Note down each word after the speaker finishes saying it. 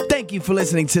Thank you for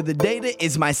listening to the Data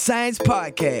is My Science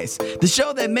podcast, the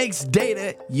show that makes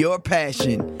data your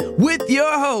passion, with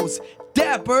your host,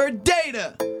 Dapper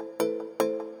Data.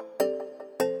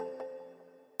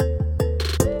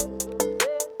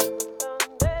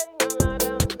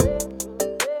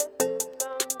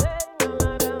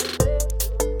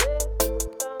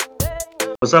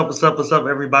 What's up,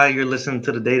 everybody? You're listening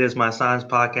to the Data is My Science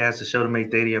podcast, the show to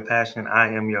make data your passion. I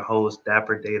am your host,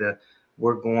 Dapper Data.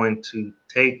 We're going to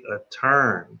take a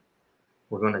turn.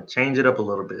 We're going to change it up a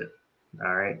little bit.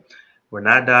 All right. We're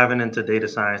not diving into data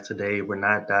science today. We're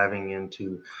not diving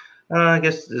into, I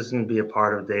guess this is going to be a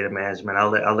part of data management. I'll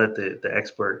let the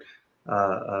expert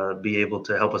be able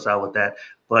to help us out with that.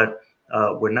 But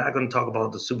we're not going to talk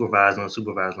about the supervised and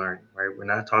unsupervised learning, right? We're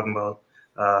not talking about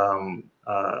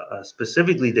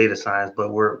specifically data science,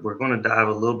 but we're going to dive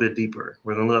a little bit deeper.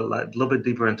 We're going to look a little bit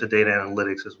deeper into data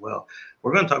analytics as well.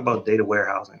 We're going to talk about data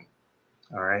warehousing.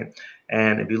 All right.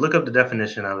 And if you look up the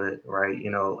definition of it, right,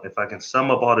 if I can sum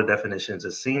up all the definitions,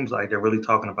 it seems like they're really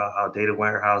talking about how data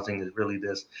warehousing is really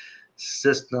this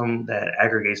system that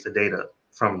aggregates the data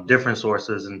from different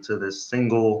sources into this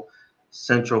single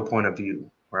central point of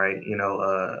view, right?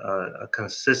 A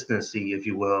consistency, if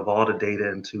you will, of all the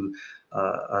data into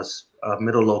a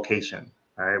middle location,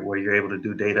 right, where you're able to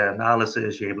do data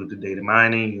analysis, you're able to do data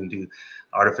mining, you can do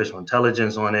artificial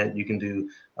intelligence on it, you can do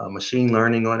machine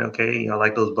learning on it. Okay, I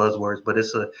like those buzzwords, but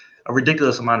it's a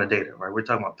ridiculous amount of data, right? We're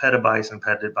talking about petabytes and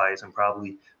petabytes, and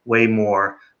probably way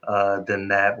more than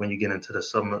that when you get into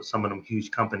some of them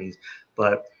huge companies.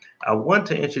 But I want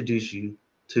to introduce you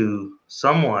to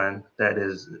someone that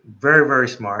is very, very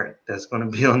smart, that's going to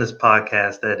be on this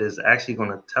podcast, that is actually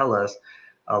going to tell us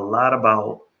a lot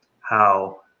about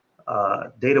how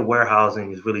data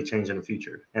warehousing is really changing the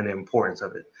future and the importance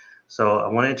of it. So I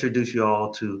want to introduce you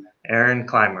all to Aaron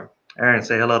Clymer. Aaron,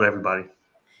 say hello to everybody.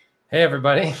 Hey,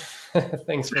 everybody.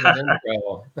 Thanks for the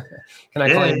intro. Can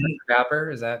I call you Mr.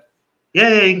 Dapper? Is that?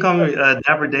 Yeah, you can call me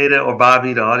Dapper Data or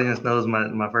Bobby. The audience knows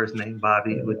my first name,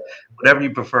 Bobby, whatever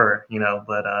you prefer,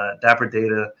 but Dapper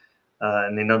Data,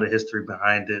 and they know the history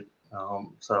behind it.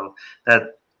 So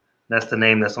that's the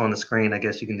name that's on the screen. I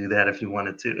guess you can do that if you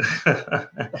wanted to.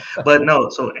 But no,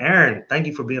 so Aaron, thank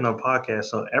you for being on the podcast.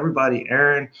 So everybody,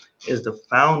 Aaron is the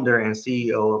founder and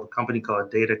CEO of a company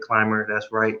called Data Clymer. That's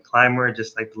right, Clymer,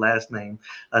 just like the last name,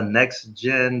 a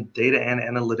next-gen data and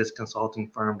analytics consulting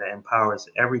firm that empowers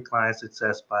every client's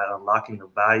success by unlocking the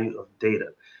value of data.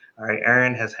 All right,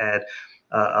 Aaron has had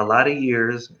a lot of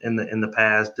years in the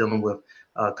past dealing with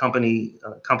companies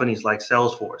like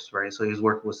Salesforce, right? So he's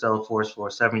worked with Salesforce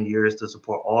for 7 years to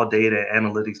support all data and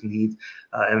analytics needs.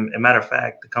 And a matter of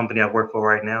fact, the company I work for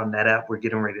right now, NetApp, we're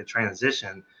getting ready to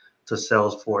transition to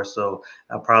Salesforce. So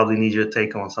I probably need your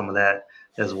take on some of that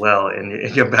as well, and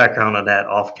your background on that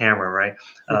off camera, right?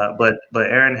 But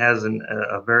Aaron has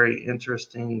a very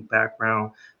interesting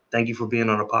background. Thank you for being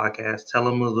on the podcast. Tell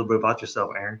them a little bit about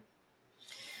yourself, Aaron.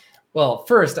 Well,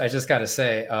 first, I just got to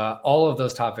say, all of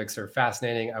those topics are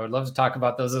fascinating. I would love to talk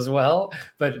about those as well,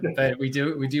 but we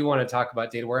do want to talk about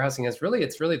data warehousing. It's really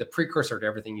the precursor to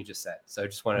everything you just said. So I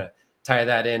just want to tie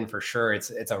that in for sure.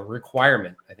 It's a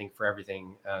requirement, I think, for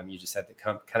everything you just said that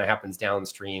kind of happens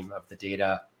downstream of the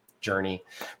data journey.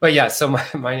 But yeah, so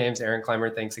my name's Aaron Clymer.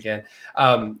 Thanks again.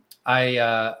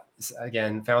 I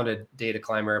again founded Data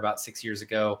Clymer about 6 years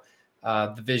ago.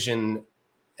 The vision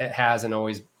it has and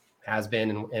always has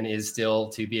been and is still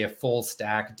to be a full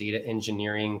stack data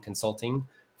engineering consulting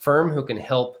firm who can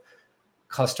help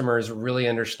customers really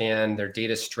understand their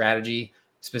data strategy,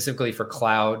 specifically for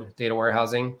cloud data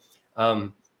warehousing,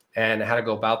 and how to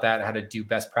go about that, how to do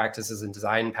best practices and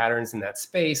design patterns in that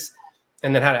space,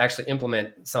 and then how to actually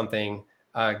implement something,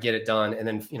 get it done, and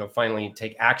then finally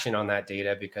take action on that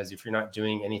data. Because if you're not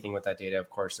doing anything with that data, of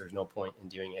course, there's no point in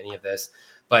doing any of this.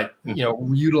 But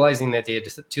utilizing that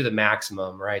data to the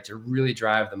maximum, right, to really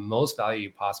drive the most value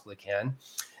you possibly can.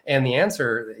 And the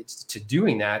answer to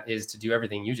doing that is to do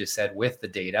everything you just said with the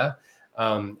data,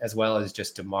 as well as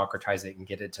just democratize it and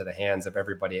get it to the hands of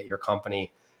everybody at your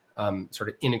company, sort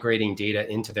of integrating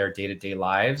data into their day-to-day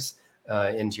lives,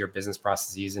 into your business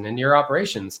processes and into your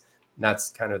operations. And that's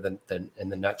kind of in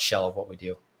the nutshell of what we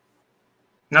do.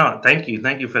 No, thank you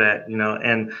for that.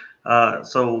 And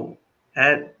so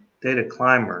at Data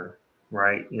Clymer,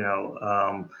 right?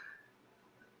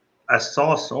 I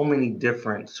saw so many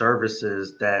different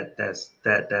services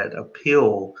that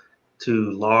appeal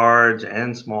to large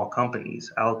and small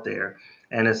companies out there.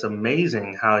 And it's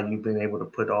amazing how you've been able to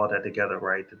put all that together,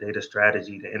 right? The data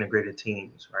strategy, the integrated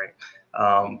teams, right?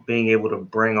 Being able to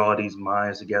bring all these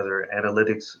minds together,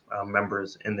 analytics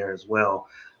members in there as well.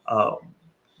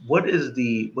 what do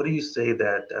you say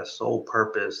that sole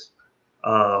purpose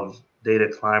of Data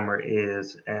Climber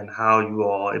is, and how you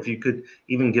all, if you could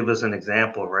even give us an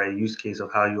example, right, use case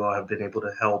of how you all have been able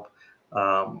to help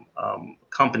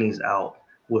companies out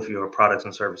with your products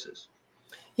and services?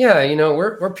 Yeah,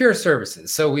 we're pure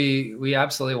services, so we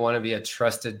absolutely want to be a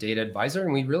trusted data advisor,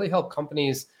 and we really help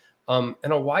companies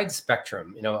in a wide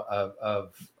spectrum,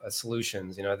 of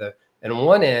solutions. And on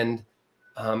one end,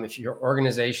 if your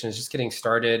organization is just getting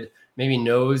started, maybe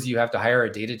knows you have to hire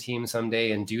a data team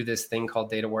someday and do this thing called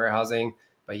data warehousing,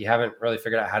 but you haven't really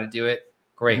figured out how to do it.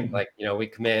 Great, like we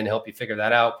come in, help you figure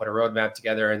that out, put a roadmap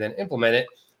together, and then implement it.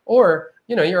 Or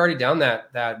you're already down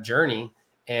that journey,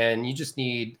 and you just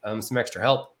need some extra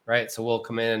help, right? So we'll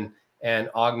come in and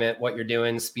augment what you're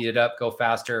doing, speed it up, go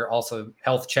faster. Also,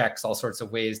 health checks, all sorts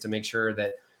of ways to make sure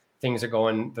that things are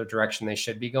going the direction they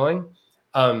should be going.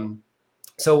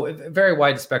 So a very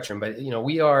wide spectrum, but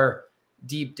we are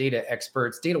deep data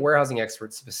experts, data warehousing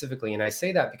experts specifically, and I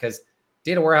say that because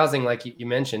data warehousing, like you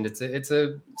mentioned, it's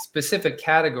a specific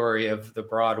category of the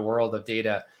broad world of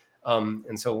data.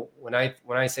 And so when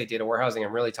I say data warehousing,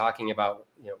 I'm really talking about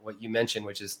what you mentioned,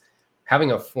 which is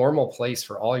having a formal place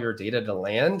for all your data to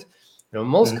land.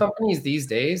 Most companies these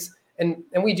days, and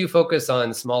we do focus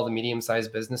on small to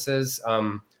medium-sized businesses,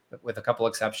 with a couple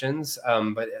exceptions,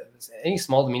 but any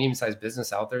small to medium-sized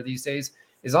business out there these days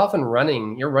is often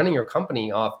running your company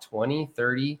off 20,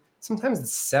 30, sometimes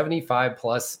it's 75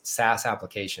 plus SaaS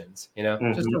applications,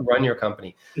 just to run your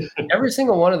company. Every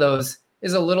single one of those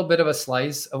is a little bit of a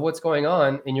slice of what's going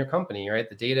on in your company, right?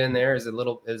 The data in there is a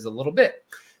little bit.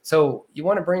 So you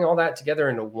want to bring all that together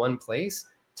into one place,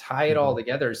 tie it all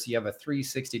together so you have a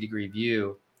 360-degree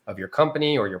view of your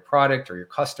company or your product or your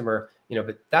customer,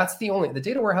 but that's the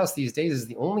data warehouse these days is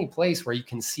the only place where you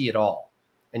can see it all.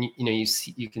 And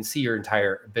you can see your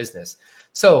entire business.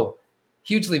 So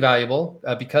hugely valuable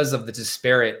because of the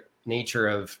disparate nature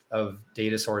of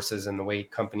data sources and the way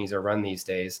companies are run these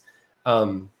days.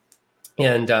 And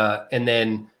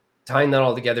then tying that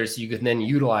all together so you can then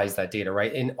utilize that data,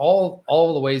 right? In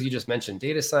all the ways you just mentioned,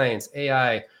 data science,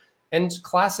 AI, and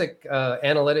classic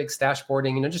analytics,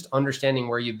 dashboarding, just understanding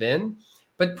where you've been,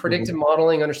 but predictive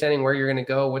modeling, understanding where you're going to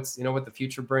go, what's, what the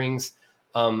future brings.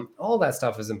 All that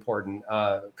stuff is important.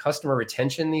 Customer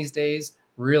retention these days,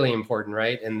 really important,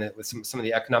 right? And with some of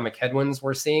the economic headwinds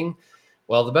we're seeing,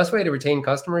 well, the best way to retain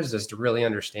customers is to really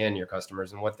understand your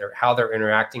customers and how they're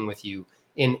interacting with you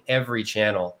in every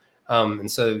channel. And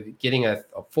so getting a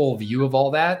full view of all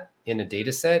that in a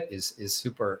data set is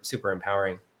super, super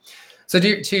empowering. So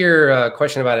to your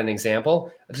question about an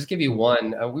example, I'll just give you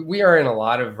one. We are in a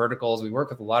lot of verticals. We work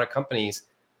with a lot of companies.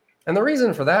 And the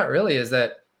reason for that really is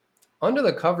that under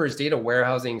the covers, data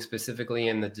warehousing specifically,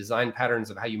 and the design patterns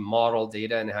of how you model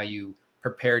data and how you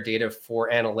prepare data for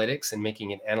analytics and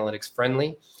making it analytics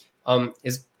friendly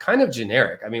is kind of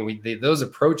generic. I mean, those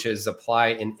approaches apply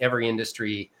in every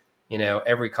industry,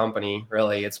 every company,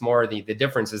 really. It's more the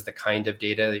difference is the kind of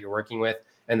data that you're working with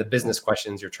and the business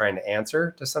questions you're trying to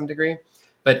answer to some degree.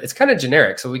 But it's kind of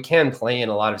generic. So we can play in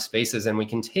a lot of spaces, and we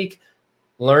can take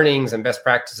learnings and best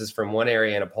practices from one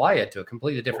area and apply it to a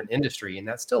completely different industry. And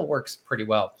that still works pretty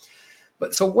well.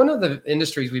 But so one of the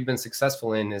industries we've been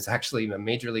successful in is actually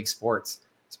Major League sports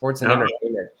and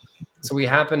entertainment. So we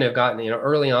happen to have gotten,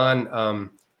 early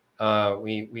on,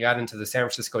 we got into the San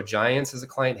Francisco Giants as a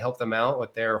client, helped them out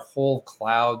with their whole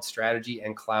cloud strategy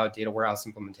and cloud data warehouse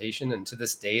implementation. And to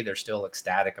this day, they're still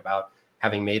ecstatic about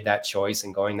having made that choice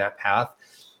and going that path.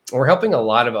 We're helping a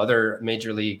lot of other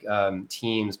major league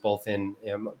teams, both in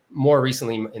more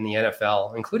recently in the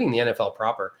NFL, including the NFL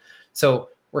proper. So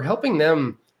we're helping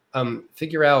them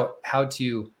figure out how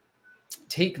to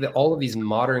take all of these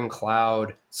modern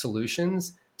cloud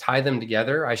solutions, tie them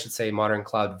together. I should say modern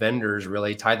cloud vendors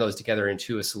really tie those together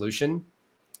into a solution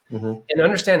and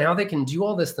understand how they can do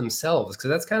all this themselves. Because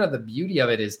that's kind of the beauty of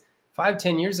it is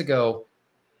 5-10 years ago,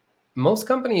 most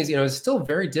companies, it's still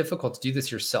very difficult to do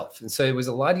this yourself. And so it was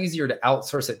a lot easier to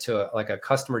outsource it to a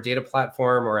customer data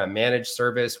platform or a managed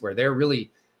service where they're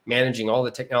really managing all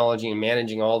the technology and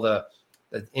managing all the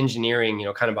engineering,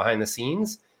 kind of behind the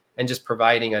scenes, and just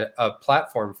providing a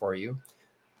platform for you.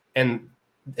 And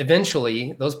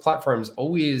eventually those platforms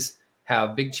always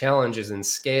have big challenges in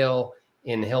scale,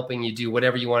 in helping you do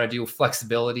whatever you want to do,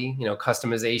 flexibility,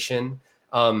 customization,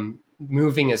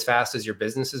 moving as fast as your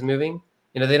business is moving.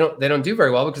 They don't do very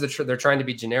well because they're trying to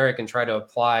be generic and try to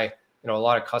apply, a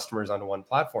lot of customers onto one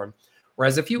platform.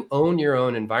 Whereas if you own your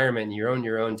own environment and you own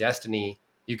your own destiny,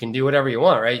 you can do whatever you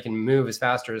want, right? You can move as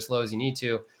fast or as slow as you need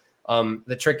to.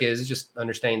 The trick is just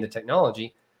understanding the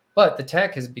technology, but the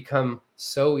tech has become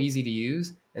so easy to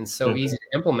use and so easy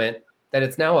to implement that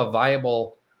it's now a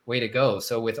viable way to go.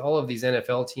 So with all of these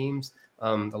NFL teams,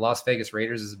 the Las Vegas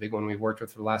Raiders is a big one we've worked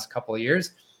with for the last couple of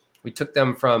years. We took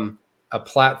them from a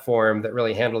platform that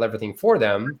really handled everything for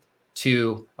them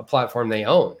to a platform they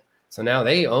own. So now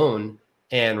they own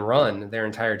and run their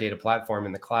entire data platform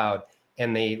in the cloud,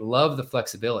 and they love the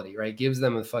flexibility, right? It gives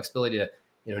them the flexibility to,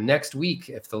 next week,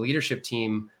 if the leadership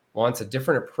team wants a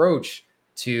different approach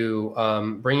to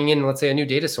bringing in, let's say, a new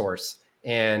data source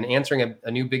and answering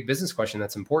a new big business question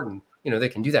that's important, they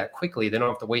can do that quickly. They don't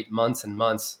have to wait months and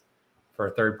months for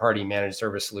a third-party managed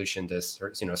service solution to,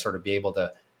 sort of be able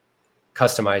to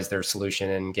customize their solution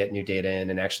and get new data in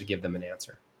and actually give them an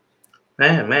answer.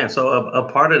 Man. So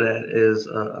a part of that is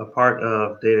a part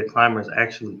of Data Climbers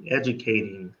actually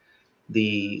educating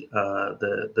the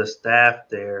staff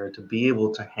there to be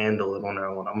able to handle it on their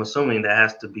own. I'm assuming that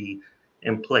has to be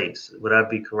in place. Would I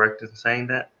be correct in saying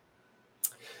that?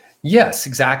 Yes,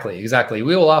 exactly.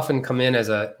 We will often come in as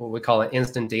what we call an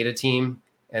instant data team.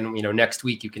 And, next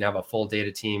week you can have a full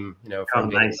data team, from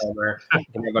Data Climber. You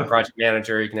can have a project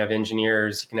manager, you can have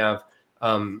engineers, you can have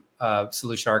a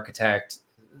solution architect,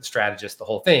 strategist, the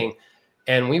whole thing.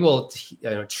 And we will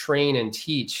train and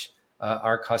teach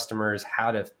our customers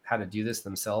how to do this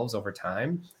themselves over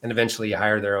time, and eventually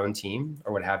hire their own team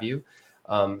or what have you.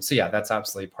 So yeah, that's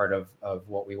absolutely part of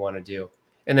what we want to do.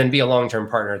 And then be a long-term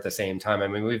partner at the same time. I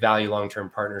mean, we value long-term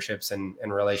partnerships and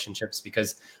relationships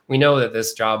because we know that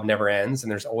this job never ends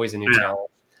and there's always a new challenge.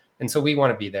 And so we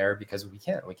want to be there because we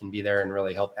can be there and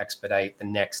really help expedite the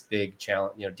next big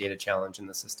challenge, data challenge in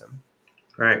the system.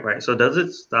 Right. So does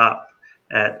it stop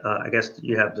at, I guess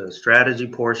you have the strategy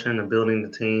portion of building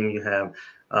the team. You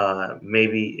have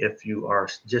maybe if you are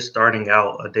just starting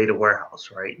out a data warehouse,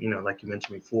 right? Like you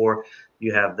mentioned before,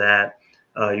 you have that.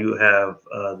 You have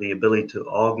the ability to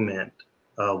augment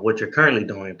what you're currently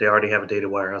doing. If they already have a data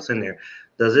warehouse in there,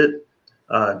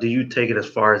 do you take it as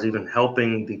far as even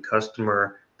helping the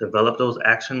customer develop those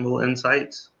actionable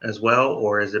insights as well?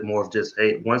 Or is it more of just,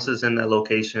 hey, once it's in that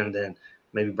location, then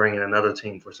maybe bring in another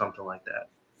team for something like that?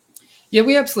 Yeah,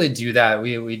 we absolutely do that.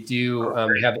 We do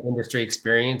have industry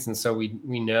experience. And so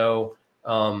we know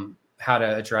how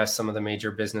to address some of the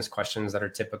major business questions that are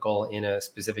typical in a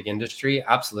specific industry.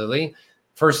 Absolutely.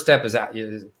 First step is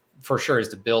for sure is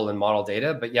to build and model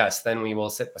data. But yes, then we will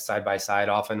sit side by side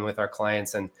often with our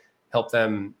clients and help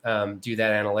them do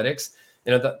that analytics.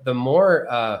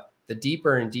 The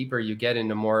deeper and deeper you get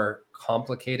into more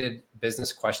complicated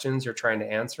business questions you're trying to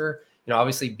answer,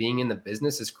 obviously being in the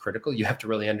business is critical. You have to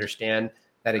really understand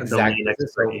that exact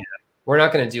business. So we're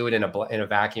not going to do it in a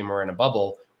vacuum or in a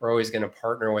bubble. We're always going to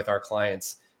partner with our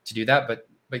clients to do that.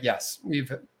 But yes,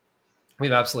 we've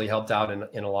absolutely helped out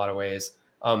in a lot of ways.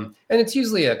 And it's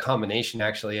usually a combination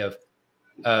actually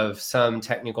of some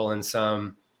technical and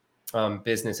some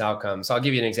business outcomes. So I'll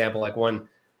give you an example. Like one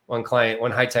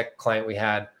high tech client we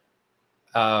had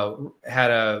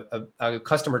a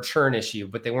customer churn issue,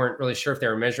 but they weren't really sure if they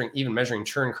were measuring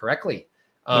churn correctly.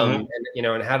 And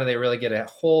how do they really get a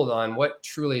hold on what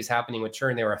truly is happening with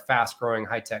churn? They were a fast growing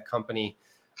high tech company.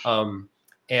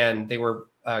 And they were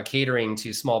catering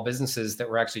to small businesses that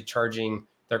were actually charging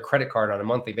their credit card on a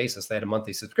monthly basis. They had a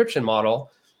monthly subscription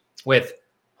model with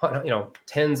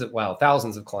thousands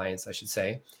of clients, I should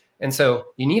say. And so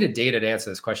you needed data to answer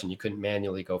this question. You couldn't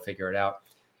manually go figure it out.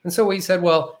 And so we said,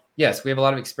 well, yes, we have a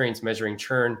lot of experience measuring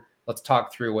churn. Let's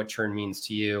talk through what churn means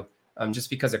to you. Just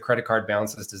because a credit card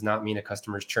bounces does not mean a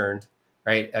customer's churned,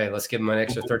 right? Let's give them an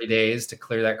extra 30 days to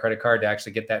clear that credit card, to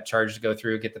actually get that charge to go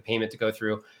through, get the payment to go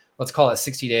through. Let's call it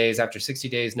 60 days. After 60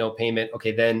 days, no payment.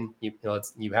 Okay, then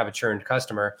you have a churned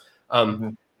customer.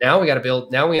 Now we got to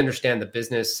build. Now we understand the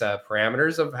business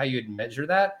parameters of how you'd measure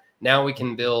that. Now we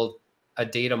can build a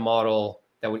data model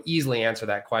that would easily answer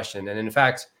that question. And in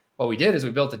fact, what we did is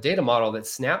we built a data model that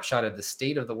snapshotted the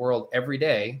state of the world every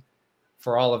day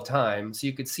for all of time. So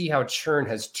you could see how churn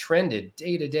has trended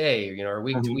day to day, or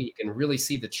week to week, and really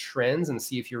see the trends and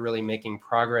see if you're really making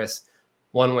progress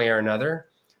one way or another.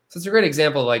 So it's a great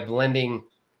example of like blending.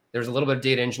 There's a little bit of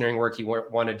data engineering work you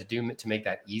wanted to do to make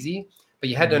that easy, but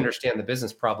you had to understand the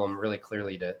business problem really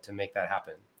clearly to make that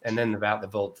happen. And then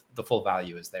the full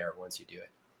value is there once you do it.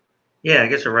 Yeah, I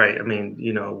guess you're right. I mean,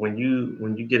 when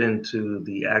you get into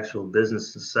the actual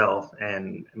business itself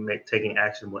and taking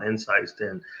actionable insights,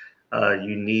 then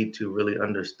you need to really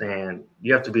understand.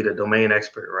 You have to be the domain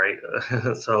expert, right?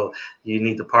 So you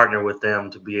need to partner with them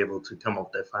to be able to come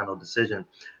up with that final decision.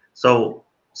 So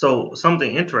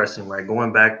something interesting, right?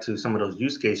 Going back to some of those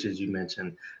use cases you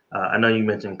mentioned. I know you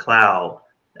mentioned cloud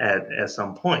at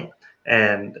some point,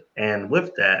 and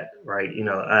with that, right?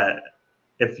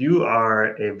 if you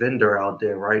are a vendor out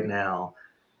there right now,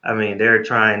 I mean, they're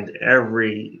trying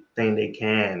everything they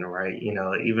can, right? You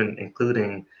know, even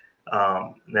including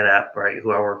NetApp, right?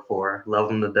 Who I work for, love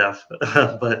them to death.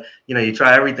 But you know, you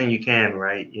try everything you can,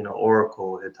 right? You know,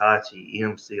 Oracle, Hitachi,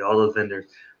 EMC, all those vendors.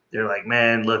 They're like,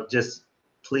 man, look, just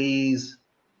please,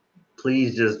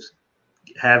 please, just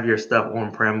have your stuff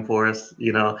on prem for us,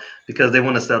 you know, because they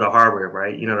want to sell the hardware,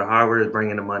 right? You know, the hardware is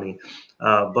bringing the money,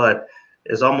 but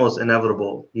it's almost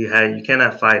inevitable. You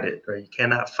cannot fight it, or you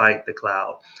cannot fight the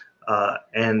cloud.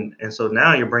 And so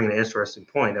now you're bringing an interesting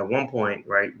point. At one point,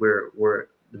 right, where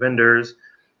the vendors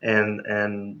and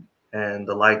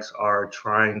the likes are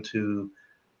trying to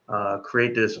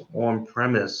create this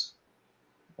on-prem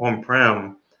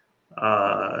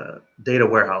data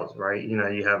warehouse, right? You know,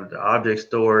 you have the object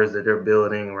stores that they're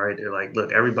building, right? They're like,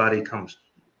 look, everybody comes.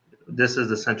 This is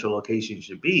the central location you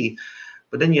should be.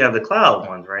 But then you have the cloud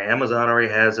ones, right? Amazon already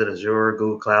has it, Azure,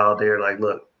 Google Cloud. They're like,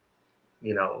 look,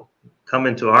 you know, come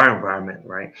into our environment,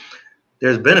 right?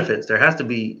 There's benefits. There has to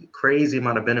be crazy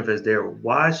amount of benefits there.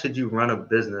 Why should you run a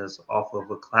business off of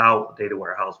a cloud data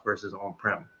warehouse versus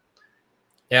on-prem?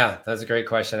 Yeah, that's a great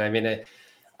question. I mean,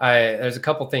 there's a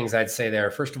couple things I'd say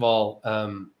there. First of all,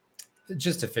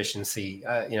 just efficiency.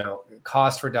 You know,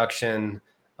 cost reduction,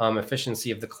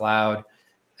 efficiency of the cloud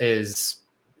is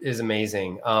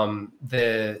amazing.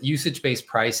 The usage-based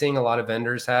pricing a lot of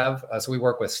vendors have. So we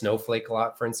work with Snowflake a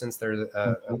lot, for instance. They're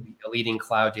a leading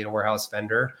cloud data warehouse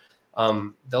vendor.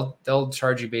 They'll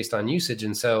charge you based on usage,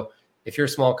 and so if you're a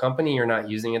small company, you're not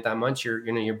using it that much.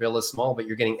 Your bill is small, but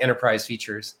you're getting enterprise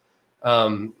features.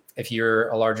 If you're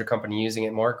a larger company using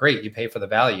it more, great, you pay for the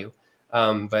value.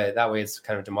 But that way it's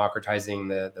kind of democratizing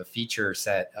the feature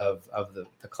set of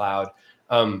the cloud.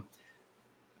 On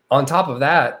top of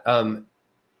that,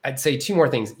 I'd say two more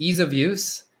things. Ease of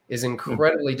use is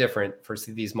incredibly different for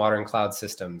these modern cloud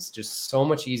systems. Just so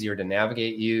much easier to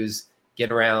navigate, use,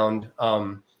 get around.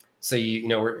 So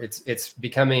it's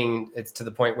to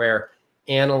the point where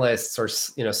analysts or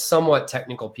somewhat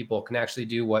technical people can actually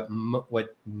do what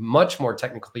much more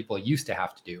technical people used to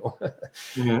have to do.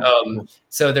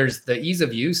 So there's the ease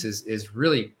of use is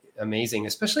really amazing,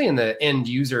 especially in the end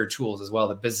user tools as well,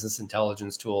 the business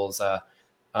intelligence tools.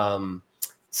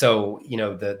 So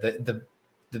the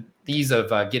ease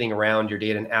of getting around your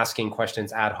data and asking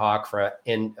questions ad hoc for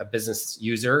a business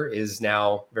user is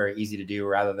now very easy to do,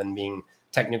 rather than being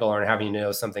technical or having to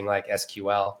know something like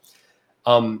SQL.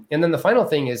 And then the final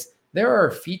thing is there are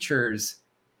features,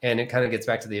 and it kind of gets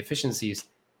back to the efficiencies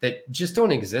that just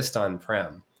don't exist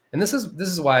on-prem. And this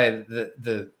is why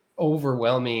the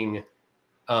overwhelming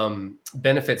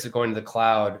benefits of going to the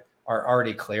cloud are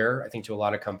already clear, I think, to a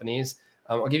lot of companies.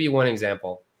 I'll give you one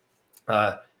example.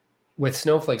 With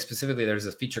Snowflake specifically, there's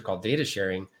a feature called data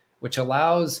sharing, which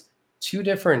allows two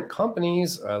different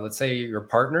companies, let's say your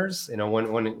partners,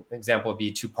 one example would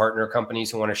be two partner companies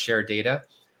who want to share data.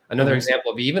 Another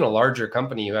example would be even a larger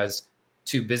company who has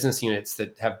two business units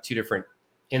that have two different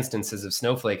instances of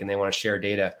Snowflake and they want to share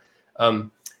data.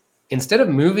 Instead of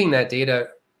moving that data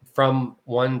from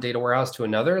one data warehouse to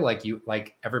another,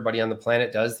 like everybody on the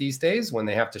planet does these days, when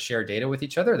they have to share data with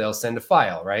each other, they'll send a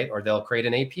file, right? Or they'll create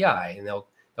an API and they'll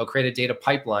create a data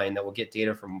pipeline that will get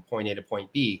data from point A to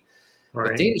point B.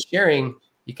 Right. With data sharing,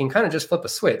 you can kind of just flip a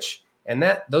switch, and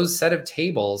those set of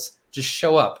tables just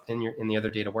show up in the other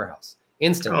data warehouse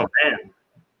instantly. Oh man!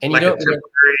 And like a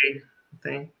temporary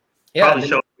thing. Yeah, probably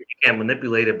show you can't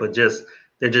manipulate it, but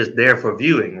they're just there for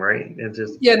viewing, right?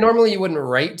 Normally you wouldn't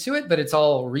write to it, but it's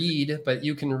all read. But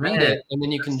you can read it, and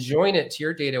then you can join it to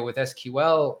your data with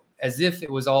SQL as if it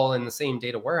was all in the same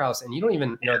data warehouse, and you don't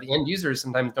even the end users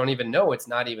sometimes don't even know it's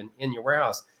not even in your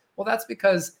warehouse. Well, that's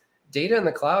because data in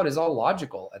the cloud is all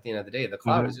logical. At the end of the day, the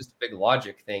cloud is just a big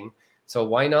logic thing. So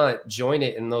why not join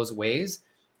it in those ways?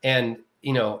 And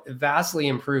it vastly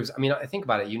improves. I mean, I think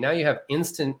about it. Now you have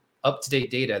instant up-to-date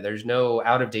data. There's no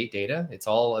out-of-date data. It's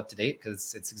all up to date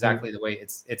because it's exactly the way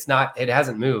it's not. It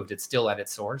hasn't moved. It's still at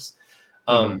its source.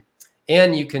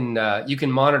 And you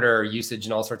can monitor usage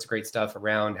and all sorts of great stuff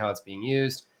around how it's being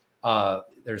used.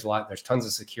 There's tons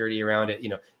of security around it.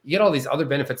 You get all these other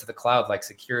benefits of the cloud, like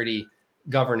security,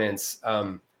 governance,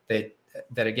 that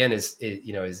again is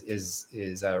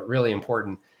really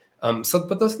important.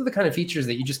 But those are the kind of features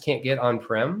that you just can't get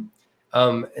on-prem.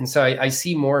 And so I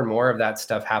see more and more of that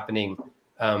stuff happening.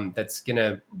 That's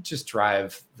gonna just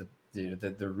drive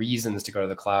the reasons to go to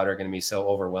the cloud are going to be so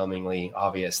overwhelmingly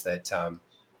obvious that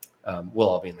we'll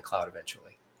all be in the cloud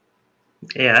eventually.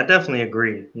 Yeah, I definitely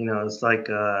agree. It's like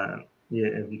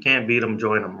if you can't beat them,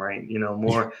 join them, right?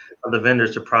 More of the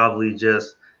vendors should probably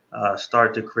just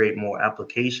start to create more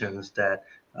applications that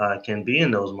can be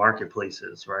in those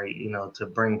marketplaces, right? To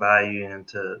bring value and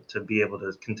to be able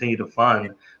to continue to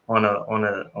fund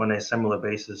on a similar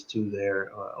basis to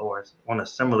their or on a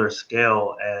similar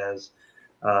scale as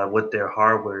what their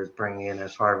hardware is bringing in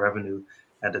as far as revenue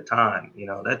at the time.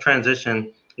 That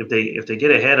transition, if they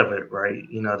get ahead of it, right?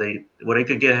 They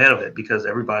could get ahead of it because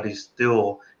everybody's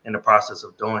still in the process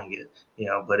of doing it.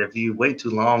 But if you wait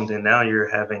too long, then now you're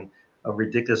having a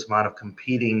ridiculous amount of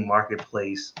competing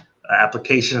marketplace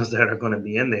applications that are going to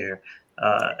be in there,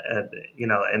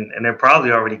 and they're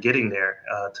probably already getting there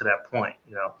to that point.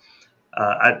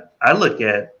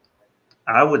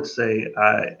 I would say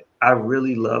I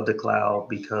really love the cloud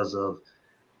because of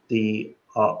the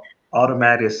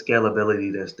automatic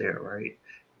scalability that's there, right?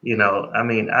 I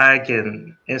mean, I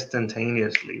can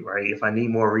instantaneously, right? If I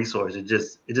need more resources, it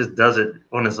just does it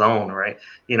on its own, right?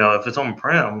 If it's on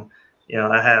prem,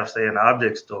 I have say an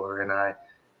object store and I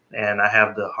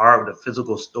have the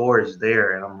physical storage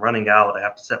there, and I'm running out. I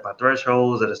have to set my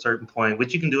thresholds at a certain point,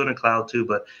 which you can do in the cloud too.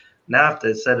 But now I have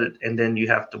to set it, and then you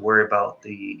have to worry about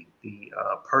the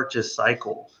purchase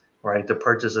cycle, right? To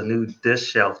purchase a new disk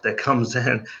shelf that comes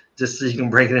in, just so you can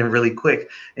bring it in really quick,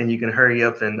 and you can hurry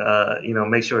up and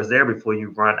make sure it's there before you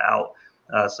run out.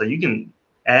 So you can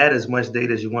add as much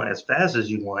data as you want, as fast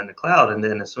as you want in the cloud, and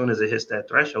then as soon as it hits that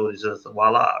threshold, it's just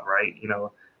voila, right?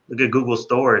 Look at Google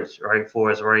Storage, right,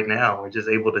 for us right now. We're just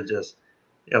able to just,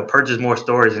 purchase more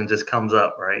storage and just comes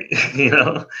up, right?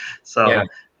 So Yeah.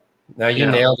 Now you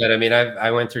Yeah. nailed it. I mean,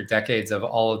 I went through decades of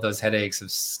all of those headaches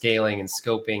of scaling and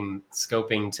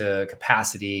scoping to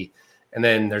capacity, and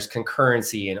then there's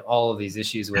concurrency and all of these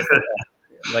issues with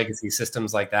legacy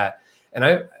systems like that.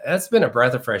 And that's been a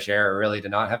breath of fresh air, really, to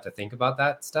not have to think about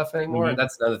that stuff anymore. Mhm.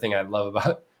 That's another thing I love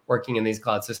about working in these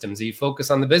cloud systems. You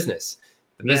focus on the business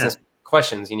Yeah.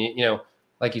 questions. You need,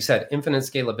 like you said, infinite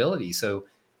scalability. So,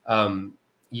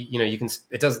 you can,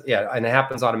 it does, yeah, and it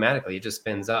happens automatically. It just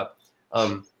spins up.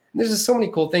 There's just so many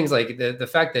cool things, like the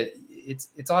fact that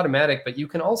it's automatic, but you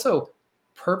can also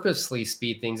purposely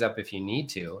speed things up if you need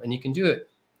to, and you can do it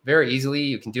very easily.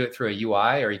 You can do it through a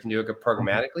UI, or you can do it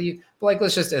programmatically. But like,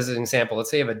 let's just, as an example,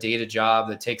 let's say you have a data job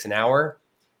that takes an hour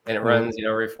and it runs,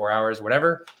 every 4 hours,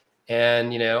 whatever.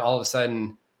 And, all of a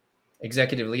sudden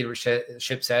executive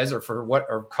leadership says, or for what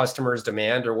our customers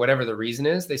demand, or whatever the reason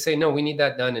is, they say, no, we need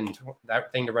that done in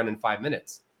that thing to run in 5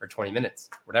 minutes or 20 minutes,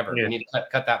 whatever. Yeah. We need to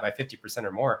cut that by 50%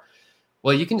 or more.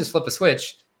 Well, you can just flip a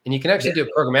switch, and you can actually do it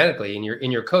programmatically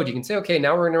in your code. You can say, okay,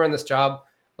 now we're going to run this job.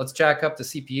 Let's jack up the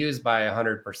CPUs by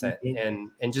 100%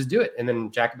 and just do it, and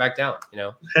then jack it back down.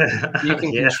 You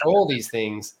can control these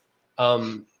things,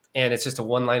 and it's just a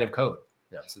one line of code.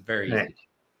 So it's very easy.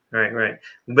 Right.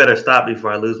 We better stop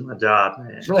before I lose my job,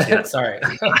 man. Sorry.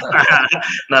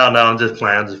 No, I'm just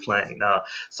playing. No.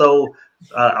 So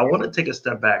I want to take a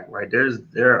step back, right?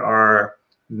 There are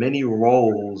many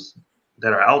roles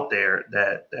that are out there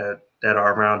that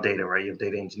are around data, right? You have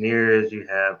data engineers, you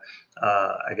have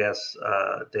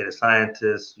data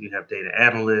scientists, you have data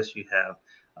analysts, you have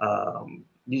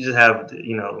you just have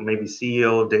maybe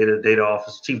CEO, data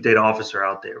office, chief data officer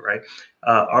out there, right?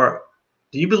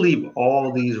 Do you believe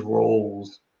all these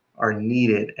roles are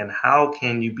needed, and how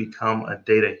can you become a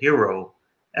data hero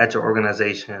at your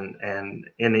organization and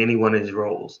in any one of these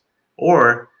roles?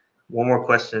 Or one more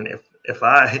question, if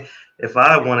I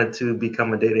wanted to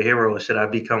become a data hero, should I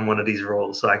become one of these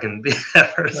roles so I can be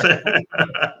that person?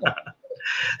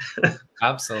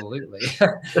 Absolutely.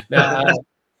 Now,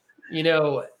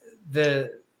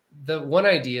 the one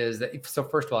idea is that, so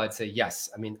first of all, I'd say yes.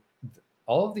 I mean,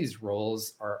 all of these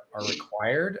roles are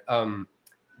required.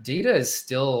 Data is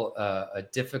still a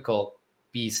difficult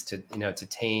beast to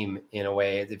tame in a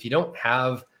way. If you don't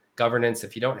have governance,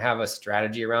 if you don't have a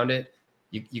strategy around it,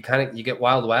 you get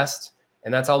Wild West,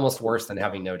 and that's almost worse than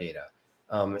having no data.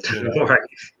 Right.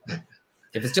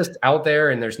 If it's just out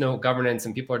there and there's no governance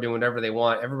and people are doing whatever they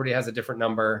want, everybody has a different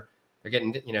number. They're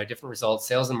getting different results.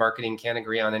 Sales and marketing can't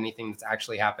agree on anything that's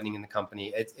actually happening in the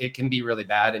company. It can be really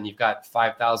bad, and you've got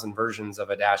 5,000 versions of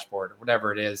a dashboard or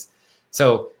whatever it is.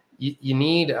 So you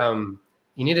need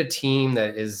a team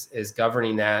that is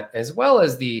governing that, as well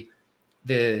as the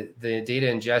data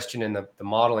ingestion and the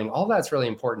modeling. All that's really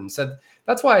important. So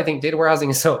that's why I think data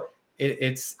warehousing is so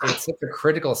it's such a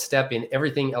critical step in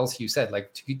everything else you said.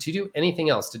 Like to do anything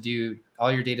else, to do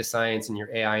all your data science and your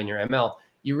AI and your ML,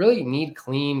 you really need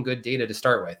clean, good data to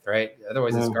start with, right?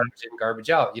 Otherwise, it's garbage in, garbage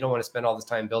out. You don't want to spend all this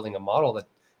time building a model that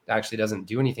actually doesn't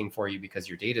do anything for you because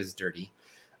your data is dirty.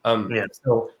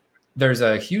 So there's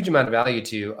a huge amount of value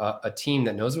to a team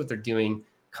that knows what they're doing,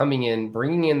 coming in,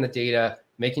 bringing in the data,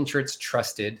 making sure it's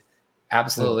trusted,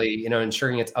 absolutely,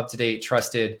 ensuring it's up to date,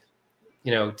 trusted,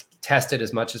 tested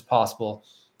as much as possible,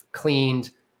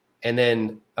 cleaned, and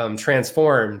then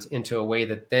transformed into a way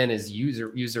that then is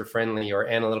user friendly or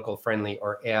analytical friendly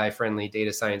or AI friendly,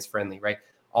 data science friendly, right?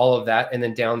 All of that, and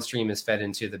then downstream is fed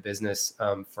into the business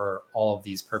for all of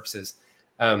these purposes.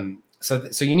 So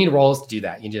you need roles to do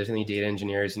that. You need data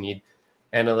engineers, you need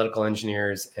analytical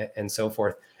engineers, and so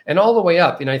forth, and all the way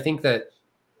up. And I think that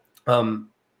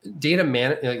data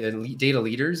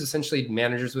leaders, essentially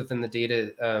managers within the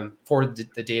data for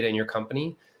the data in your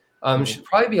company, should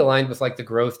probably be aligned with like the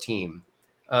growth team,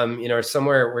 or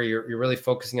somewhere where you're really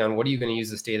focusing on what are you going to use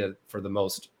this data for the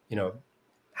most,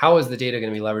 how is the data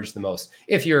going to be leveraged the most?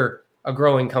 If you're a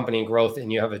growing company in growth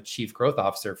and you have a chief growth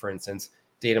officer, for instance,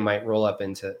 data might roll up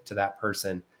into that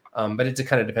person. But it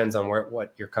kind of depends on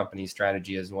what your company's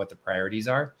strategy is and what the priorities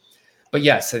are. But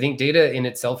yes, I think data in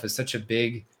itself is such a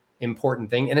big, important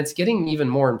thing, and it's getting even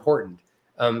more important.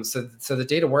 So the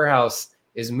data warehouse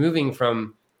is moving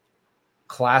from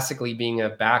classically being a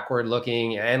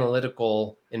backward-looking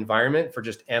analytical environment for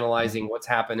just analyzing what's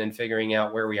happened and figuring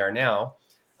out where we are now,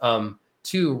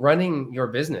 to running your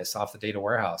business off the data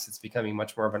warehouse. It's becoming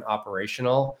much more of an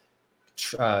operational,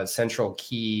 central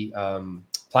key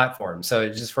platform. So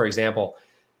just for example,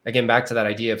 again, back to that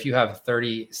idea, if you have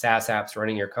 30 SaaS apps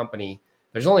running your company,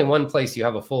 there's only one place you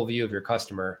have a full view of your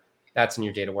customer. That's in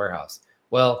your data warehouse.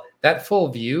 Well, that full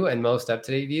view and most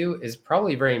up-to-date view is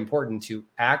probably very important to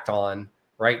act on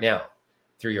right now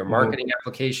through your marketing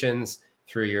applications,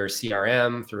 through your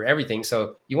CRM, through everything.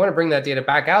 So you want to bring that data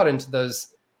back out into those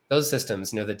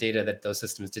systems, the data that those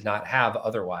systems did not have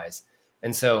otherwise.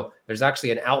 And so there's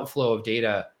actually an outflow of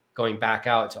data going back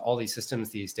out to all these systems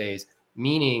these days,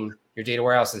 meaning your data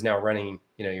warehouse is now running,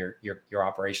 your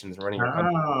operations and running your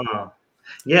company.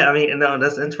 Yeah, I mean, no,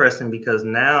 that's interesting because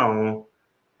now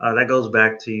that goes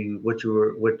back to what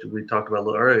we talked about a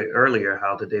little earlier,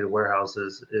 how the data warehouse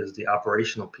is the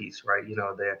operational piece, right?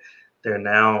 They're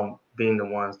now being the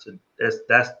ones to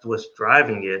that's what's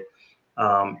driving it.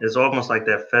 It's almost like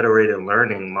that federated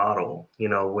learning model,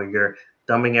 where you're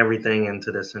dumping everything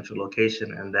into the central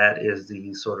location, and that is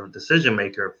the sort of decision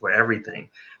maker for everything.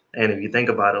 And if you think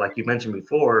about it, like you mentioned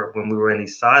before, when we were in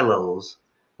these silos,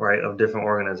 right, of different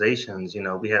organizations,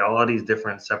 we had all these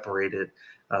different separated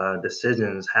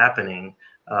decisions happening,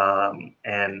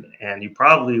 and you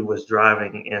probably was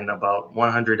driving in about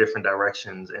 100 different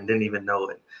directions and didn't even know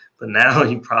it. But now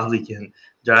you probably can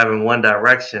drive in one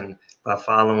direction by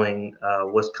following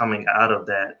what's coming out of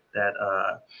that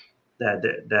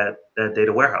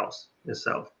data warehouse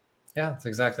itself. Yeah, that's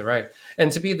exactly right.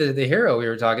 And to be the hero we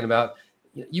were talking about,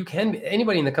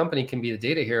 anybody in the company can be the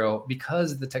data hero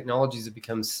because the technologies have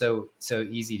become so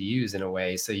easy to use in a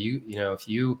way. So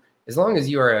as long as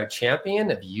you are a champion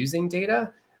of using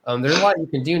data, there's a lot you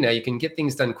can do now. You can get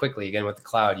things done quickly. Again, with the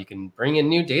cloud, you can bring in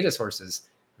new data sources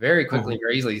very quickly,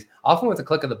 very easily. Often with a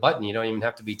click of the button, you don't even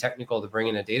have to be technical to bring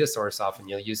in a data source. Often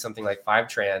you'll use something like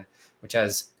Fivetran, which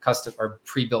has custom or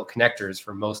pre-built connectors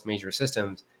for most major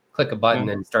systems. Click a button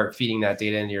and start feeding that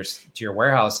data into your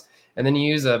warehouse. And then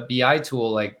you use a BI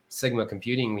tool like Sigma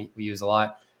Computing, we use a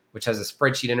lot, which has a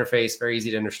spreadsheet interface, very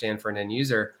easy to understand for an end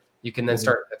user. You can then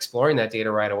start exploring that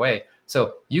data right away.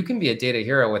 So you can be a data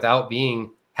hero without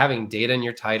having data in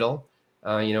your title,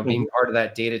 being part of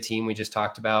that data team we just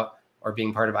talked about, or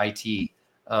being part of IT.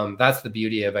 That's the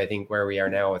beauty of, I think, where we are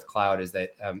now with cloud, is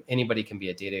that anybody can be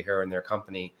a data hero in their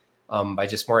company by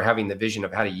just more having the vision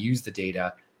of how to use the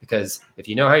data. Because if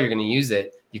you know how you're going to use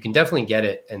it, you can definitely get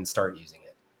it and start using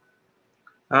it.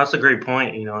 That's a great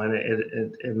point, and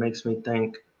it makes me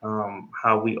think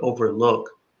how we overlook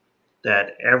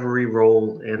that every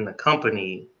role in the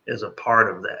company is a part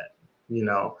of that.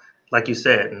 Like you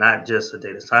said, not just a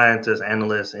data scientist,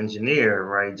 analyst, engineer,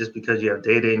 right? Just because you have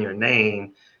data in your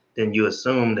name, then you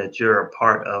assume that you're a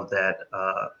part of that,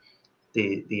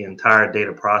 the entire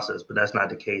data process. But that's not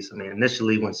the case. I mean,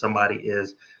 initially when somebody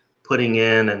is putting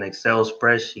in an Excel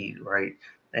spreadsheet, right,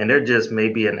 and they're just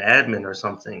maybe an admin or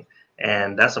something,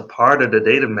 and that's a part of the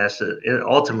data mesh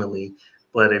ultimately.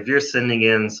 But if you're sending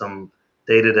in some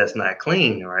data that's not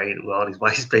clean, right, with all these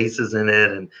white spaces in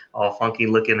it and all funky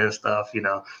looking and stuff, and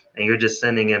you're just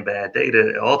sending in bad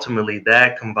data, ultimately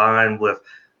that combined with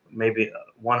maybe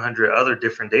 100 other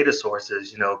different data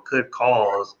sources, could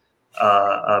cause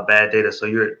bad data. So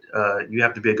you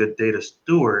have to be a good data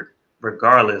steward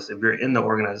regardless. If you're in the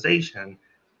organization,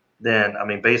 then, I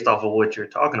mean, based off of what you're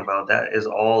talking about, that is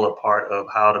all a part of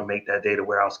how to make that data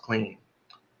warehouse clean.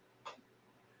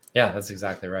 Yeah, that's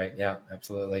exactly right. Yeah,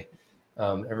 absolutely.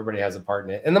 Everybody has a part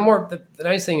in it. And the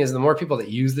nice thing is the more people that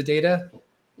use the data,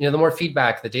 the more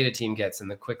feedback the data team gets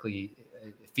and the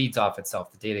feeds off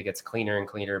itself. The data gets cleaner and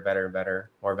cleaner, better and better,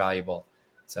 more valuable.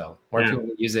 So more people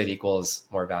use it equals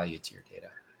more value to your data.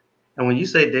 And when you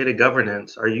say data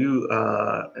governance, are you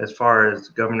as far as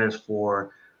governance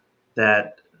for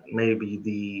that, maybe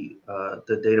the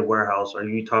data warehouse, are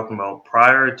you talking about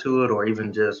prior to it, or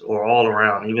even just, or all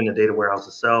around, even the data warehouse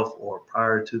itself, or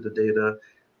prior to the data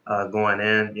going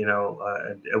in?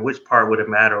 At which part would it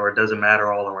matter, or does it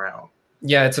matter all around?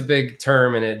 Yeah, it's a big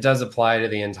term, and it does apply to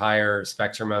the entire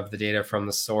spectrum of the data from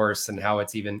the source and how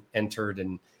it's even entered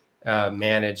and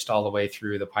managed all the way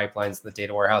through the pipelines of the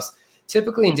data warehouse.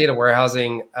 Typically in data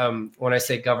warehousing, when I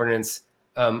say governance,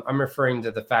 I'm referring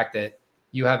to the fact that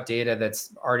you have data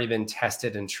that's already been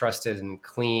tested and trusted and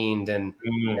cleaned and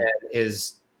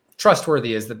is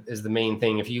trustworthy is the main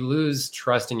thing. If you lose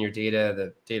trust in your data,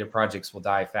 the data projects will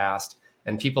die fast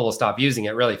and people will stop using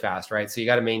it really fast, right? So you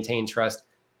got to maintain trust.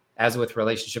 As with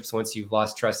relationships, once you've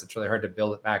lost trust, it's really hard to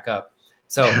build it back up.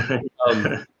 So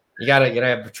you gotta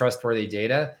have trustworthy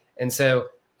data. And so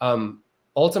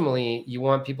ultimately you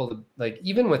want people to, like,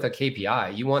 even with a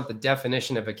KPI, you want the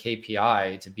definition of a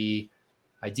KPI to be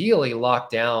ideally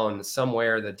locked down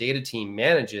somewhere the data team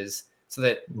manages, so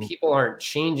that people aren't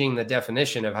changing the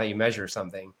definition of how you measure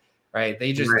something, right?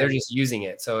 They're just using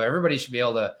it. So everybody should be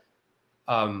able to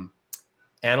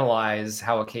analyze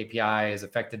how a KPI is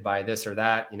affected by this or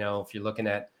that. If you're looking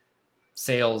at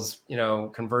sales,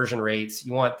 conversion rates,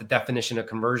 you want the definition of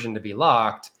conversion to be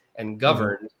locked and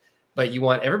governed, but you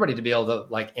want everybody to be able to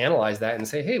like analyze that and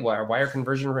say, hey, why are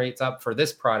conversion rates up for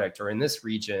this product or in this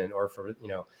region, or for,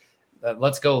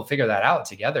 let's go figure that out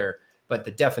together. But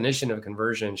the definition of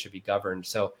conversion should be governed.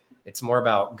 So it's more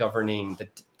about governing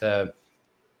the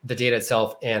data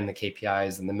itself and the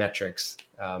KPIs and the metrics,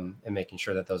 and making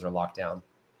sure that those are locked down.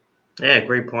 Yeah,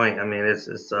 great point. I mean,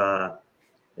 it's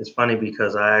funny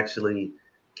because I actually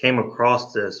came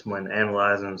across this when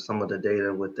analyzing some of the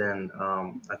data within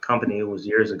a company. It was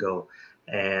years ago,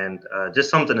 and just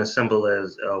something as simple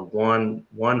as one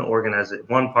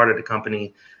part of the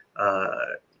company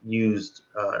used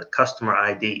customer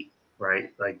ID,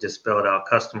 right? Like just spelled out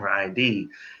customer ID.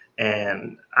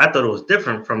 And I thought it was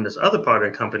different from this other part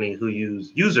of the company who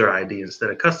used user ID instead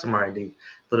of customer ID.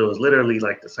 But it was literally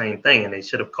like the same thing, and they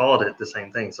should have called it the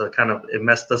same thing. So it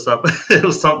messed us up. It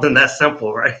was something that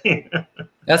simple, right?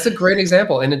 That's a great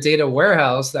example. In a data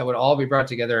warehouse, that would all be brought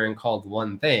together and called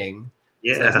one thing.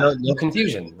 Yeah. So there's no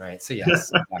confusion, right? So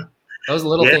yes, those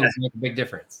little things make a big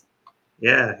difference.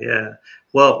 Yeah.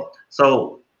 Well,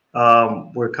 so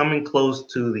we're coming close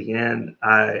to the end.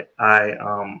 I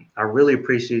really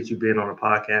appreciate you being on the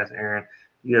podcast, Aaron.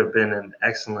 You have been an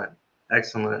excellent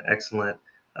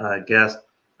guest.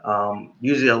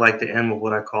 Usually I like to end with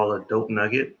what I call a dope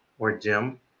nugget or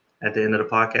gem at the end of the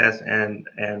podcast. And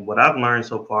what I've learned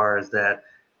so far is that,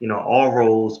 all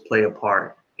roles play a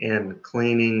part in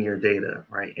cleaning your data,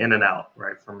 right? In and out,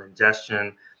 right? From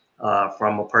ingestion,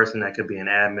 from a person that could be an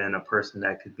admin, a person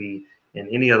that could be in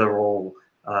any other role,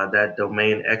 that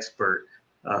domain expert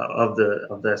of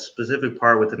that specific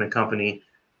part within the company.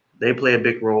 They play a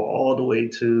big role all the way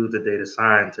to the data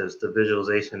scientist, the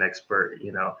visualization expert,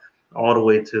 all the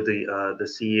way to the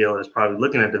CEO that's probably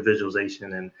looking at the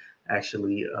visualization and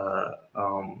actually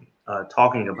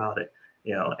talking about it,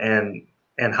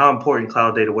 and how important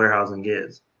cloud data warehousing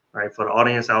is, right? For the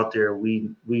audience out there,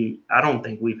 I don't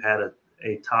think we've had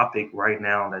a topic right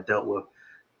now that dealt with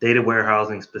data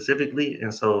warehousing specifically,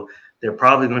 and so they're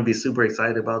probably going to be super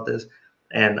excited about this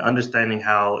and understanding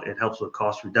how it helps with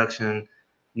cost reduction,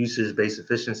 usage-based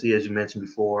efficiency, as you mentioned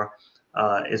before.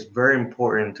 It's very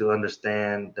important to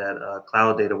understand that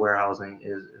cloud data warehousing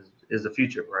is the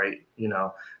future, right?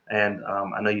 And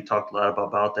I know you talked a lot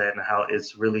about that and how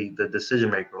it's really the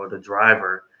decision maker or the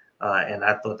driver. And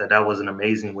I thought that was an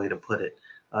amazing way to put it.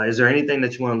 Is there anything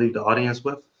that you want to leave the audience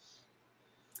with?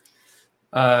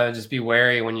 Just be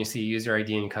wary when you see user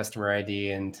ID and customer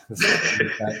ID, and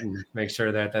make sure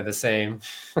that they're the same.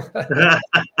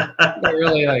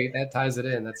 Really, like that ties it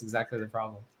in. That's exactly the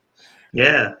problem.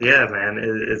 Yeah, man.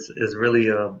 It's really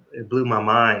it blew my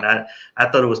mind. I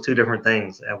thought it was two different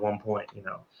things at one point,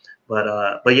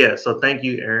 But yeah, so thank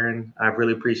you, Aaron. I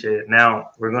really appreciate it.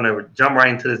 Now we're gonna jump right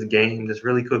into this game, this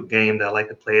really quick game that I like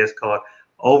to play. It's called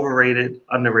Overrated,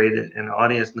 Underrated, and the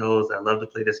audience knows I love to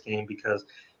play this game because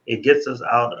it gets us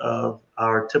out of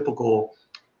our typical,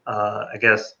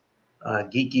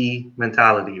 geeky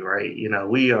mentality, right?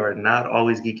 We are not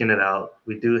always geeking it out.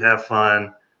 We do have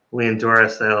fun. We enjoy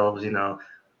ourselves.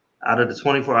 Out of the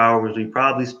 24 hours, we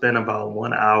probably spend about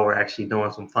 1 hour actually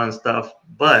doing some fun stuff.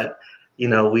 But we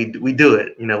do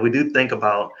it. We do think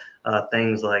about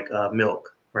things like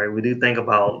milk, right?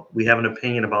 We have an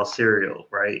opinion about cereal,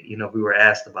 right? You know, we were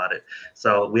asked about it.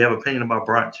 So we have an opinion about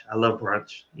brunch. I love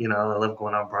brunch. You know, I love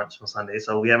going out brunch on Sunday.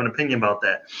 So we have an opinion about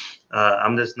that.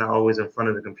 I'm just not always in front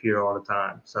of the computer all the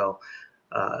time. So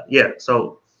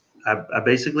so I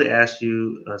basically asked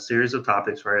you a series of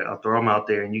topics, right? I'll throw them out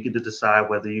there, and you get to decide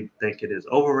whether you think it is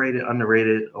overrated,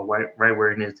 underrated, or right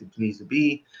where it needs to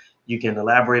be. You can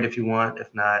elaborate if you want.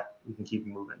 If not, we can keep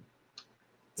moving.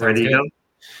 Sounds Ready to good.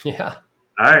 go? Yeah.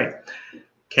 All right.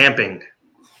 Camping.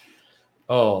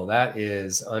 Oh, that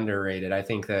is underrated. I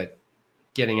think that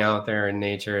getting out there in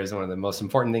nature is one of the most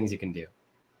important things you can do.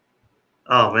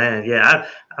 Oh man, yeah.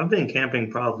 I've been camping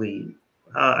probably.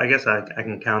 I guess I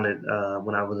can count it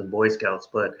when I was in Boy Scouts,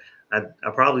 but I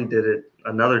probably did it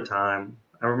another time.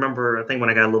 I remember. I think when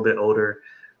I got a little bit older,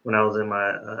 when I was in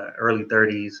my early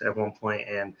 30s at one point,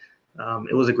 and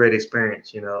it was a great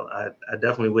experience. You know, I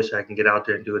definitely wish I can get out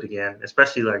there and do it again,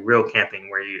 especially like real camping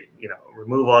where you know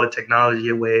remove all the technology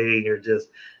away. You're just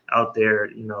out there,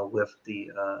 you know, with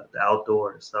the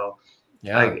outdoors. So I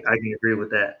Yeah. can agree with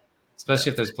that.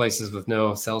 Especially if there's places with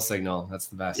no cell signal. That's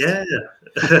the best. Yeah.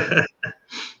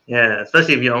 Yeah,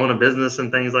 especially if you own a business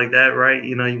and things like that, right?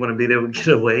 You know, you want to be able to get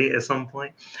away at some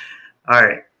point. All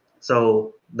right.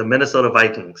 So the Minnesota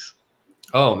Vikings.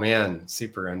 Oh man,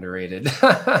 super underrated. He's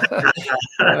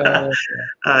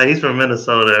from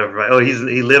Minnesota, everybody. Oh,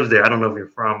 he lives there. I don't know if you're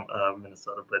from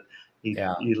Minnesota, but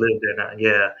Yeah. you live there now.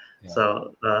 Yeah. Yeah.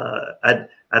 So I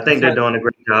think they're doing a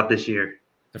great job this year.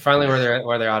 They're finally where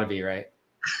they ought to be, right?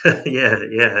 yeah,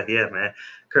 man.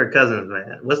 Kirk Cousins,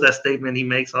 man. What's that statement he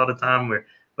makes all the time where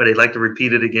they like to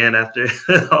repeat it again after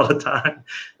all the time?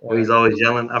 Where he's always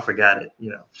yelling. I forgot it,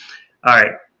 you know. All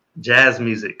right. Jazz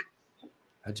music.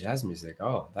 Jazz music.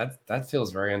 Oh, that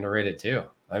feels very underrated too.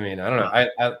 I mean, I don't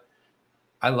know.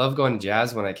 I love going to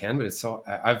jazz when I can, but it's so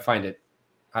I find it,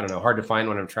 I don't know, hard to find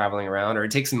when I'm traveling around, or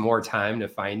it takes more time to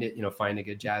find it, you know, find a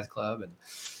good jazz club.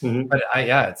 And but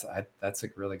that's a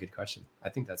really good question. I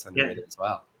think that's underrated as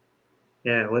well.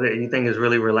 Yeah. What do you think is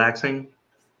really relaxing?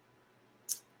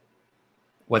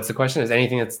 What's the question? Is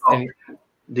anything that's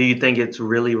do you think it's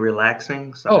really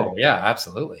relaxing? Oh yeah,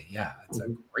 absolutely. Yeah. It's a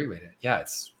great way to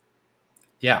it's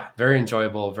very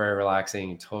enjoyable, very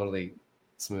relaxing, totally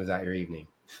smooths out your evening.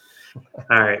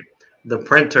 All right. The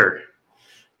printer.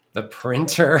 The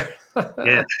printer.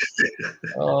 Yeah.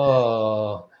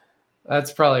 Oh,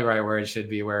 that's probably right where it should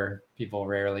be, where people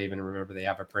rarely even remember they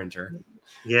have a printer.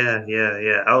 Yeah.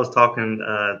 I was talking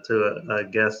to a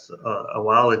guest a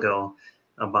while ago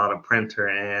about a printer,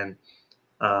 and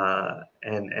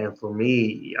for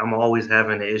me, I'm always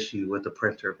having an issue with the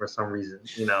printer for some reason.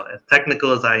 You know, as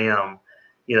technical as I am,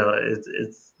 you know,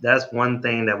 that's one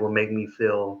thing that will make me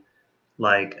feel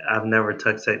like I've never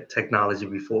touched technology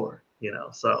before. You know,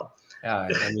 so yeah,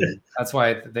 I mean that's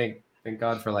why thank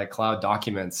God for like cloud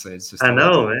documents. It's just I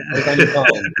know, man.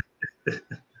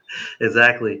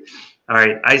 Exactly. All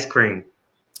right, ice cream.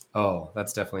 Oh,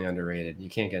 that's definitely underrated. You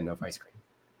can't get enough ice cream.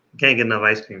 Can't get enough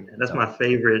ice cream. That's my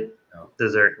favorite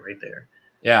dessert right there.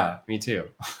 Yeah, me too.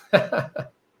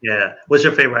 Yeah. What's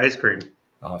your favorite ice cream?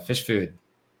 Fish food.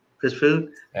 Fish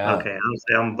food? Yeah. Okay, I would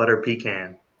say I'm butter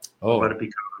pecan. Oh, butter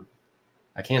pecan.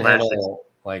 I can't handle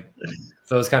like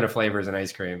those kind of flavors in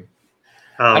ice cream.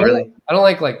 Oh, really? I don't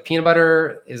like peanut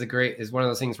butter is one of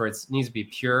those things where it needs to be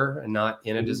pure and not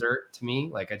in a dessert to me.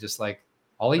 Like I just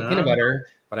I'll eat peanut butter,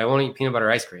 but I won't eat peanut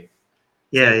butter ice cream.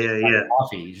 Yeah.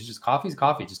 Coffee. Coffee's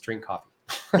coffee. Just drink coffee.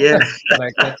 Yeah. But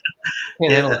I can't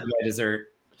handle it in my dessert.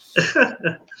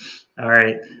 All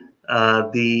right.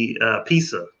 The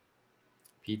pizza.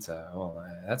 Pizza. Oh,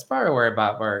 that's probably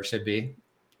where it should be.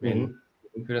 I mean,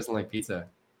 who doesn't like pizza?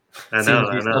 I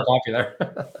know. So popular.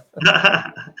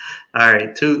 All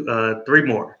right. 3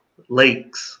 more.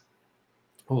 Lakes.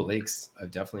 Oh, lakes are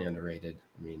definitely underrated.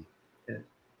 I mean,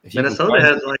 Minnesota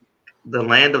has like the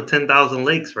land of 10,000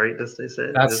 lakes, right? They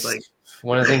said. That's like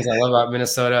one of the things I love about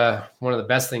Minnesota. One of the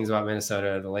best things about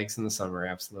Minnesota, the lakes in the summer.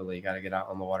 Absolutely, you got to get out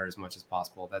on the water as much as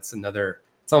possible. That's another.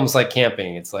 It's almost like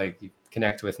camping. It's like you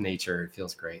connect with nature. It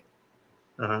feels great.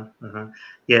 Yeah.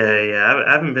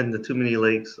 I haven't been to too many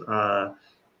lakes, but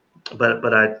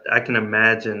I can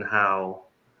imagine how.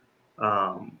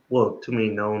 Too many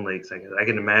known lakes. I guess I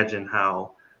can imagine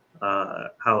how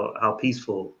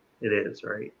peaceful it is,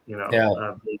 right? You know,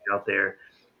 being out there.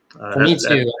 For me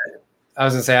too. I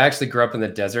was gonna say I actually grew up in the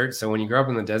desert, so when you grow up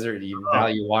in the desert, you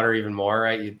value water even more,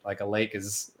 right? Like a lake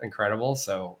is incredible.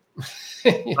 So.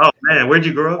 Oh man, where'd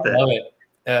you grow up at? I love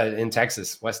it. In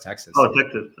Texas, West Texas. Oh,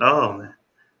 Texas. Oh man.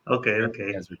 Okay.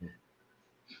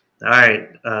 All right.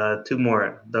 2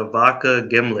 more. The vodka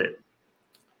gimlet.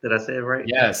 Did I say it right?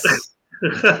 Yes.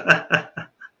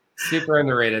 Super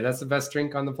underrated. That's the best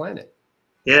drink on the planet.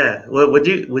 Yeah. Well, would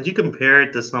you compare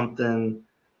it to something?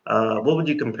 What would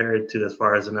you compare it to as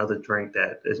far as another drink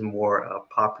that is more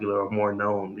popular or more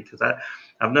known? Because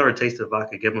I've never tasted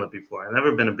vodka gimlet before. I've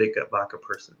never been a big vodka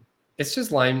person. It's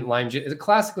just lime juice.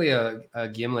 Classically, a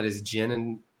gimlet is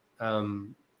gin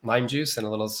and lime juice and a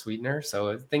little sweetener.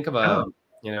 So think of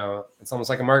it's almost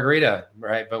like a margarita,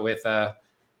 right? But with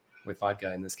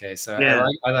vodka in this case. So Yeah.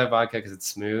 I like vodka because it's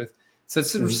smooth. So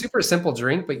it's a super simple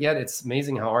drink, but yet it's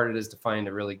amazing how hard it is to find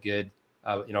a really good,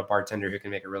 bartender who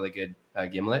can make a really good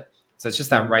gimlet. So it's just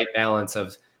that right balance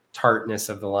of tartness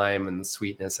of the lime and the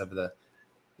sweetness of the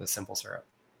simple syrup.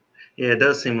 Yeah, it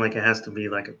does seem like it has to be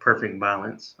like a perfect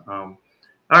balance. All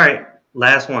right,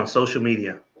 last one, social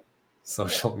media.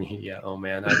 Social media. Oh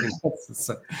man, I think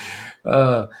that's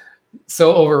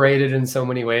so overrated in so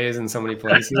many ways in so many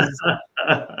places.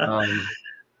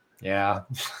 Yeah.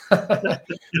 I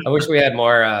wish we had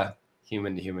more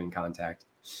human to human contact.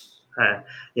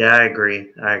 Yeah, I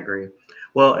agree.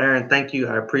 Well, Aaron, thank you.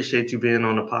 I appreciate you being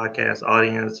on the podcast.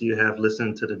 Audience, you have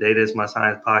listened to the Data is My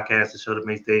Science podcast, the show that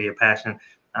makes data your passion.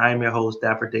 I am your host,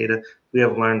 Dapper Data. We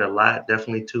have learned a lot.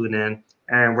 Definitely tune in.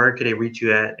 Aaron, where can they reach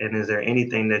you at? And is there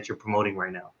anything that you're promoting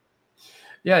right now?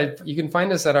 Yeah, you can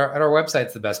find us at our website.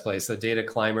 It's the best place. So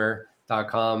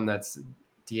dataclymer.com. That's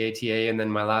DATA. And then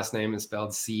my last name is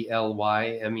spelled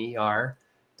CLYMER.com.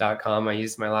 I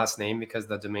used my last name because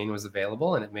the domain was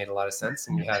available and it made a lot of sense.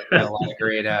 And we had a lot of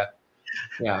great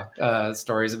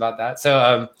stories about that.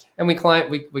 So and we climb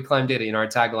data. Our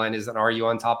tagline is, "Are you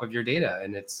on top of your data?"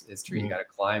 And it's true. You got to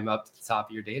climb up to the top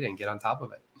of your data and get on top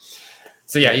of it.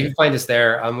 So yeah, you can find us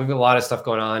there. We've got a lot of stuff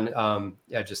going on.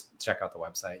 Just check out the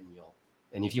website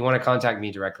and if you want to contact me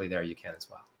directly there, you can as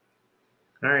well.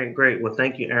 All right, great. Well,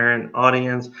 thank you, Aaron.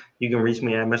 Audience, you can reach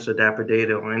me at Mr. Dapper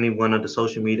Data on any one of the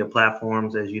social media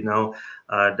platforms. As you know,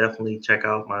 definitely check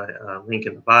out my link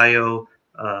in the bio.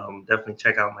 Definitely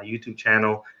check out my YouTube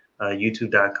channel,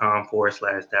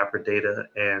 youtube.com/Dapper Data,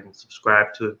 and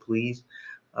subscribe to it, please.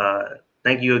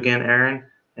 Thank you again, Aaron.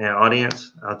 And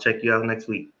audience, I'll check you out next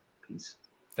week. Peace.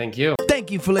 Thank you.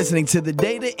 Thank you for listening to the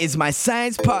Data is My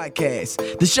Science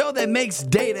podcast, the show that makes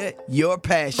data your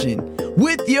passion,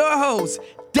 with your host,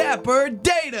 Dapper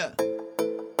Data.